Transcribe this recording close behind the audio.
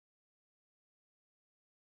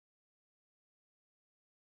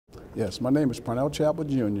Yes, my name is Purnel Chappel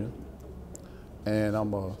Jr., and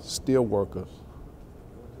I'm a steel worker.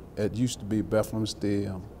 It used to be Bethlehem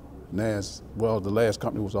Steel. Now, the last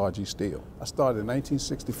company was RG Steel. I started in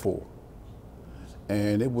 1964,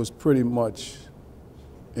 and it was pretty much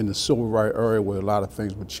in the civil rights area where a lot of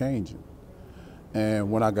things were changing. And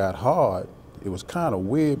when I got hard, it was kind of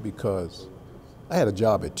weird because I had a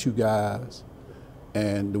job at Two Guys,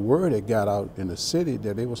 and the word had got out in the city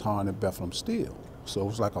that they was hiring at Bethlehem Steel. So it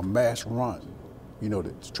was like a mass run,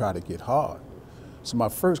 to try to get hard. So my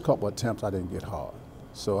first couple of attempts, I didn't get hard.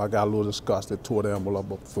 So I got a little disgusted, tore the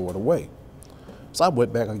envelope up, threw it away. So I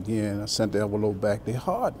went back again, I sent the envelope back, they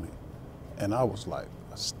hired me. And I was like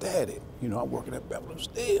ecstatic, I'm working at Bethlehem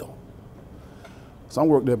Steel. So I'm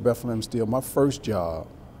working at Bethlehem Steel. My first job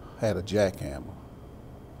had a jackhammer.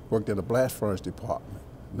 Worked in the blast furnace department,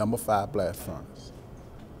 number 5 blast furnace.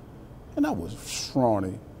 And I was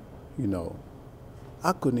scrawny,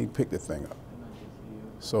 I couldn't even pick the thing up.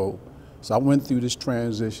 So I went through this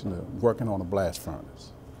transition of working on a blast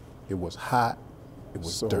furnace. It was hot, it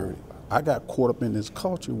was dirty. I got caught up in this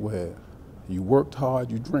culture where you worked hard,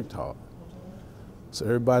 you drinked hard. So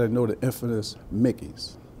everybody know the infamous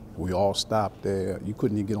Mickey's. We all stopped there. You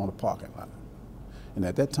couldn't even get on the parking lot. And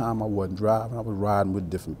at that time, I wasn't driving. I was riding with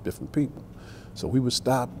different people. So we would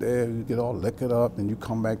stop there, you get all liquored up, and you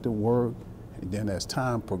come back to work. And then as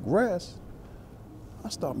time progressed, I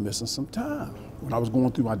started missing some time. When I was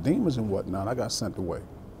going through my demons and whatnot, I got sent away.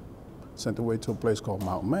 Sent away to a place called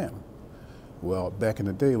Mountain Manor. Well, back in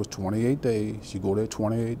the day, it was 28 days. You go there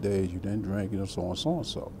 28 days, you didn't drink, so on and so and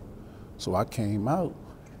so. So I came out,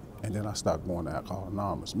 and then I started going to Alcoholics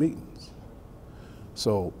Anonymous meetings.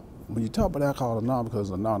 So when you talk about Alcoholics Anonymous, because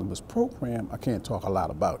it's an anonymous program, I can't talk a lot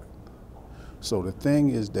about it. So the thing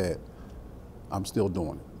is that I'm still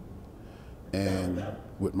doing it. And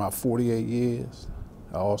with my 48 years,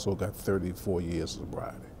 I also got 34 years of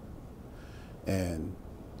sobriety. And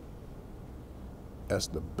that's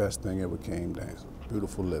the best thing ever came down.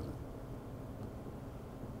 Beautiful living.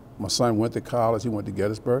 My son went to college. He went to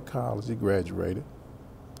Gettysburg College. He graduated.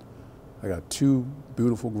 I got 2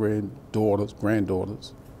 beautiful granddaughters.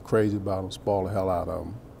 Crazy about them, spoil the hell out of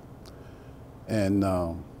them. And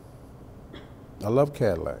I love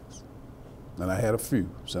Cadillacs. And I had a few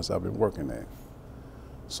since I've been working there.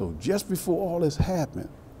 So just before all this happened,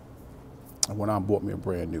 I went out and bought me a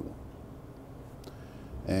brand new one.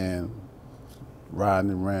 And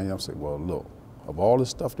riding and ran, I said, well, look, of all the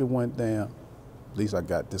stuff that went down, at least I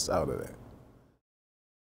got this out of that.